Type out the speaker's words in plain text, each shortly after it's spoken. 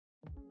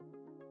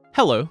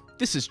Hello,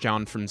 this is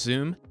John from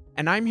Zoom,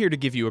 and I'm here to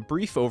give you a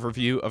brief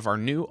overview of our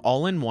new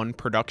all-in-one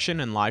production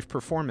and live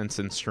performance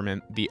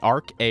instrument, the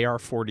ARQ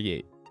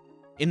AR-48.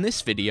 In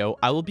this video,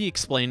 I will be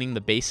explaining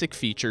the basic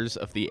features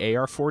of the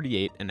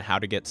AR-48 and how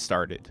to get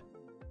started.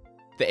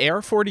 The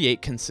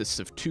AR-48 consists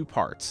of two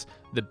parts,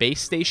 the bass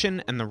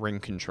station and the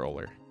ring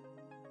controller.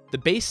 The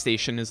bass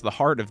station is the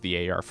heart of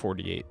the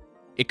AR-48.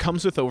 It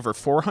comes with over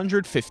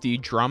 450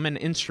 drum and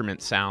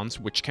instrument sounds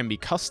which can be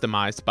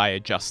customized by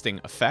adjusting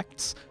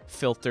effects,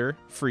 filter,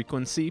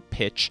 frequency,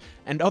 pitch,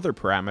 and other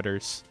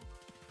parameters.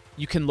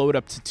 You can load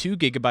up to 2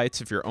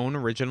 GB of your own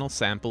original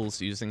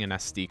samples using an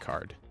SD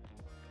card.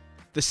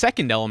 The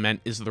second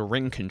element is the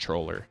ring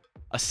controller,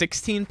 a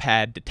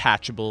 16-pad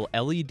detachable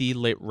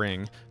LED-lit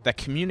ring that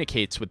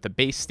communicates with the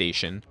bass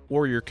station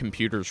or your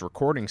computer's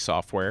recording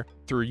software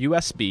through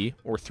USB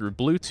or through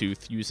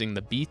Bluetooth using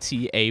the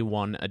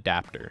BTA1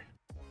 adapter.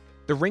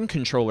 The ring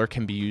controller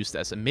can be used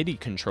as a MIDI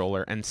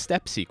controller and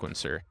step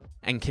sequencer,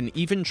 and can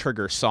even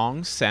trigger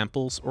songs,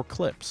 samples, or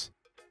clips.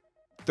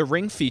 The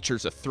ring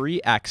features a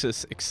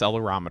 3-axis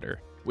accelerometer,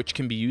 which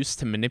can be used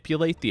to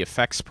manipulate the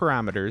effects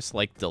parameters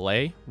like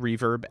delay,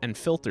 reverb, and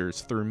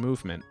filters through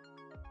movement.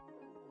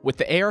 With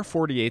the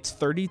AR-48's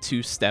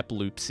 32-step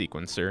loop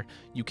sequencer,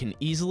 you can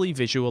easily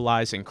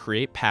visualize and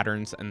create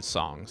patterns and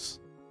songs.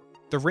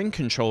 The ring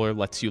controller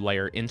lets you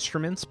layer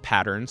instruments,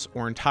 patterns,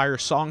 or entire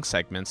song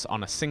segments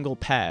on a single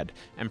pad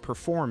and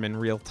perform in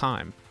real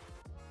time.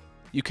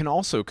 You can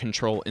also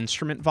control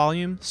instrument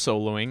volume,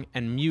 soloing,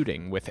 and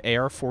muting with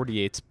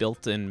AR-48's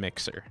built-in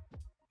mixer.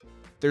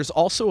 There's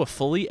also a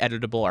fully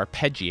editable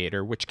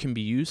arpeggiator which can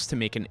be used to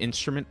make an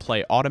instrument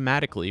play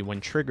automatically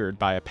when triggered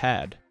by a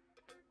pad.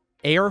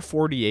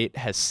 AR-48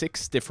 has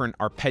 6 different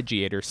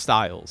arpeggiator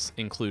styles,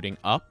 including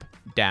up,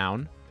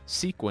 down,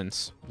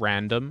 sequence,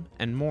 random,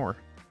 and more.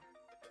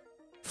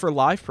 For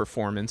live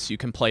performance, you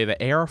can play the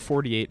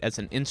AR-48 as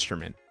an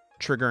instrument,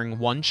 triggering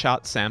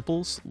one-shot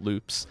samples,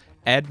 loops,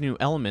 add new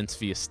elements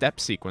via step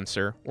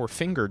sequencer, or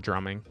finger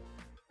drumming.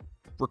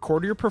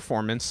 Record your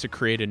performance to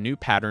create a new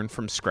pattern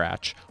from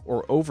scratch,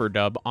 or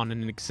overdub on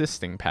an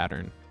existing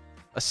pattern.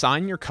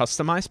 Assign your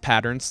customized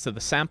patterns to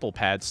the sample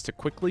pads to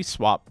quickly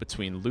swap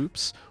between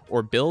loops,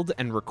 or build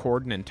and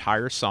record an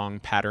entire song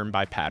pattern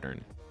by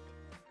pattern.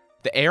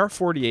 The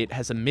AR-48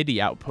 has a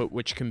MIDI output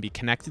which can be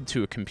connected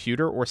to a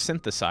computer or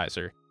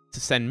synthesizer to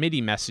send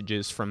MIDI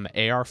messages from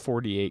the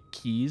AR-48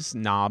 keys,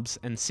 knobs,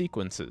 and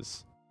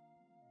sequences.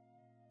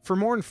 For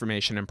more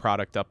information and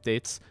product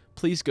updates,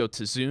 please go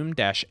to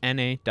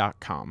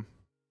zoom-na.com.